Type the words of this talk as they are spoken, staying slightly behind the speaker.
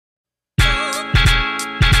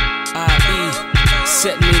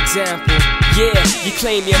setting the example. Yeah, you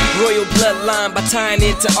claim your royal bloodline by tying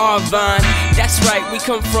into our vine. That's right, we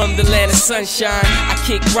come from the land of sunshine. I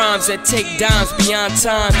kick rhymes that take dimes beyond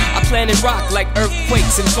time. I planet rock like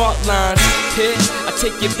earthquakes and fault lines. Yeah, I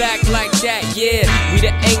take you back like that, yeah. We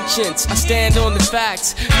the ancients, I stand on the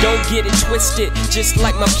facts. Don't get it twisted, just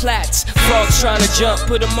like my plats. Frogs trying to jump,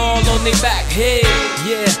 put them all on their back. Hey,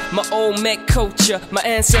 yeah, my old Met culture. My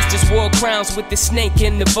ancestors wore crowns with the snake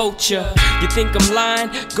and the vulture. You think I'm lying?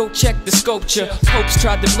 Go check the sculpture. Popes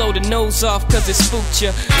tried to blow the nose off cause it spooked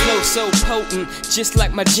ya. Flow so potent, just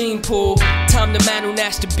like my gene pool. Time to man who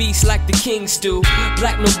gnash the beast like the kings do.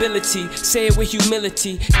 Black nobility, say it with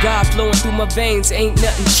humility. God flowing through my veins, ain't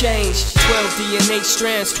nothing changed. 12 DNA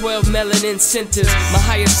strands, 12 melanin centers. My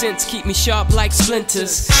higher sense keep me sharp like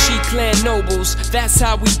splinters. She clan nobles, that's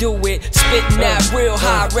how we do it. Spitting that real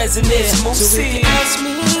high resonance. So if you ask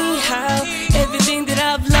me how, everything that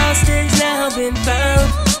I've lost has now been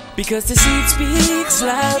found. Because the seed speaks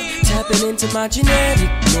loud, tapping into my genetic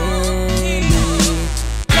memory.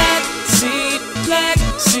 Black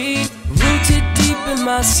seed, rooted deep in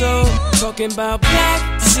my soul. Talking about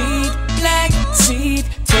black seed,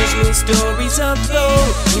 tells me stories of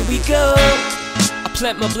old. Here we go. I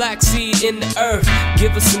plant my black seed in the earth.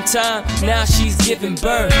 Give her some time, now she's giving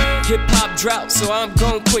birth. Hip-hop drought, so I'm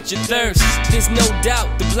gon' quench your thirst. There's no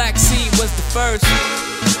doubt the black seed was the first.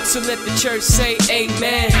 So let the church say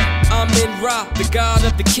amen. I'm in Ra, the god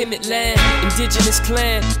of the Kemet land. Indigenous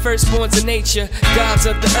clan, firstborns of nature. Gods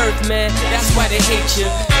of the earth, man, that's why they hate you.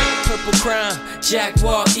 Purple crown,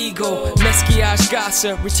 jaguar, eagle. Mesquiage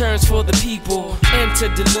Gasa returns for the people.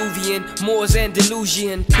 Antediluvian, Moors and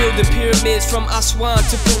delusion. Building pyramids from Aswan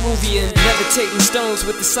to Peruvian. Levitating stones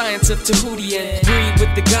with the science of Tahutian. Breed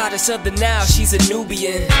with the goddess of the Nile, she's a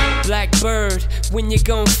Nubian. Black bird, when you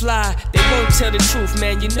gon' fly, they won't tell the truth,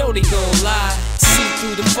 man, you know they gon' lie. See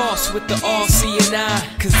through the false with the all-seeing eye.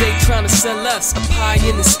 Cause they tryna sell us a pie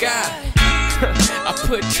in the sky. I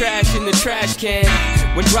put trash in the trash can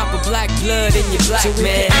when drop of black blood in your black so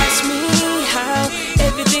man. Ask me how,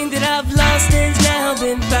 everything that I've lost has now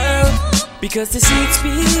been found. Because the seed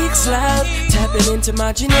speaks loud, tapping into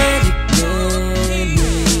my genetic memory.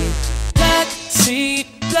 Black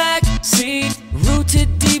seed,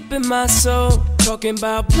 rooted deep in my soul. Talking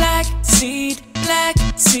about black seed,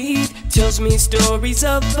 tells me stories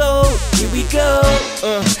of old. Here we go.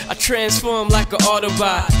 I transform like an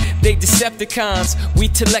Autobot. They Decepticons, we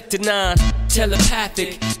Telectanon.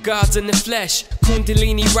 Telepathic, gods in the flesh.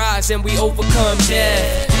 Kundalini rise and we overcome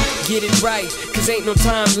death. Get it right, cause ain't no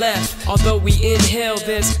time left. Although we inhale,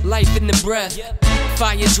 there's life in the breath.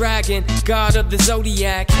 Fire dragon, god of the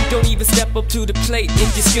zodiac. Don't even step up to the plate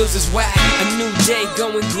if your skills is whack. A new day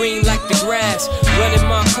going green like the grass. Running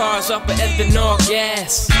my cars off of ethanol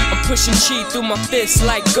gas. I'm pushing chi through my fists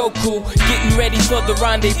like Goku. Getting ready for the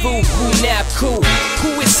rendezvous, who nap cool.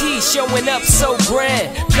 Who is he showing up so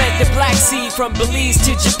grand? Plant the black seed from Belize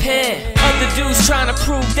to Japan. Other dudes trying to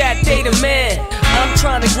prove that they the man. I'm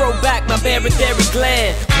trying to grow back my barytheric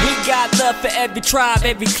gland. We got love for every tribe,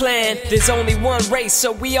 every clan. There's only one race,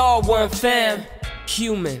 so we all one fam.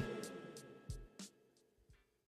 Human.